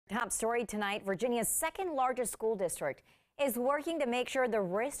Top story tonight, Virginia's second largest school district is working to make sure the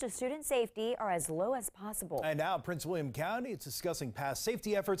risks to student safety are as low as possible. And now Prince William County is discussing past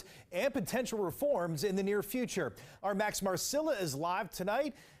safety efforts and potential reforms in the near future. Our Max Marcilla is live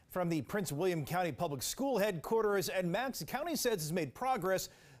tonight from the Prince William County Public School headquarters. And Max, the county says has made progress,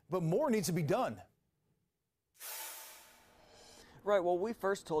 but more needs to be done. Right, well, we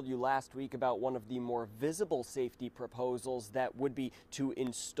first told you last week about one of the more visible safety proposals that would be to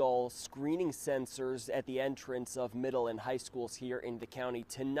install screening sensors at the entrance of middle and high schools here in the county.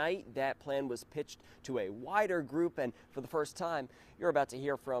 Tonight, that plan was pitched to a wider group, and for the first time, you're about to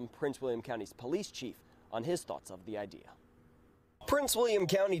hear from Prince William County's police chief on his thoughts of the idea. Prince William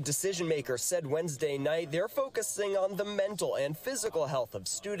County decision makers said Wednesday night they're focusing on the mental and physical health of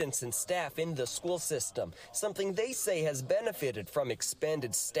students and staff in the school system, something they say has benefited from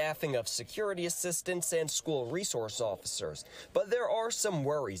expanded staffing of security assistants and school resource officers. But there are some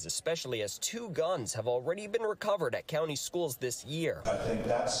worries, especially as 2 guns have already been recovered at county schools this year. I think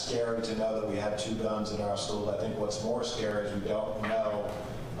that's scary to know that we had 2 guns in our school. I think what's more scary is we don't know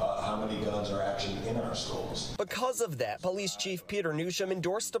how many guns are actually in our schools. Because of that, Police Chief Peter Newsham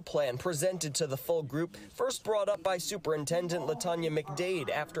endorsed a plan presented to the full group, first brought up by Superintendent Latanya McDade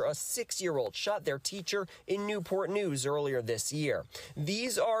after a 6-year-old shot their teacher in Newport News earlier this year.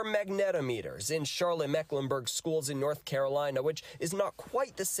 These are magnetometers in Charlotte-Mecklenburg schools in North Carolina, which is not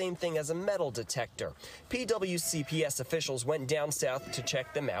quite the same thing as a metal detector. PWCPS officials went down south to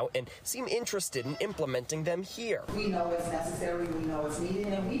check them out and seem interested in implementing them here. We know it's necessary, we know it's needed,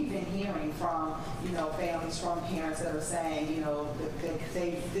 and we've been hearing from, families, from parents that are saying,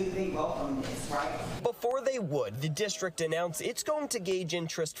 they welcome this, right? Before they would, the district announced it's going to gauge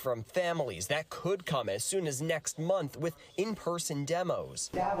interest from families. That could come as soon as next month with in-person demos.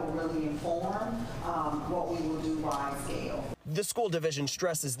 That will really inform what we will do by scale. The school division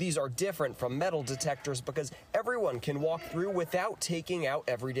stresses these are different from metal detectors because everyone can walk through without taking out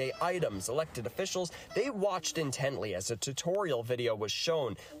everyday items. Elected officials, they watched intently as a tutorial video was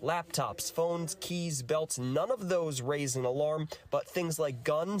shown. Laptops, phones, keys, belts, none of those raise an alarm, but things like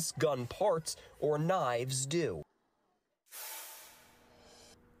guns, gun parts, or knives do.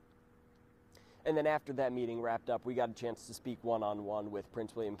 And then after that meeting wrapped up, we got a chance to speak one-on-one with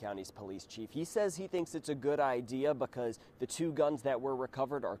Prince William County's police chief. He says he thinks it's a good idea because the 2 guns that were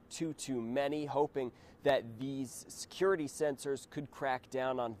recovered are too many, hoping that these security sensors could crack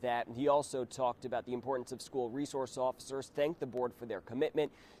down on that. And he also talked about the importance of school resource officers, thanked the board for their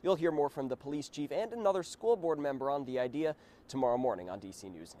commitment. You'll hear more from the police chief and another school board member on the idea tomorrow morning on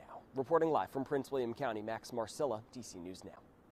DC News Now. Reporting live from Prince William County, Max Marcilla, DC News Now.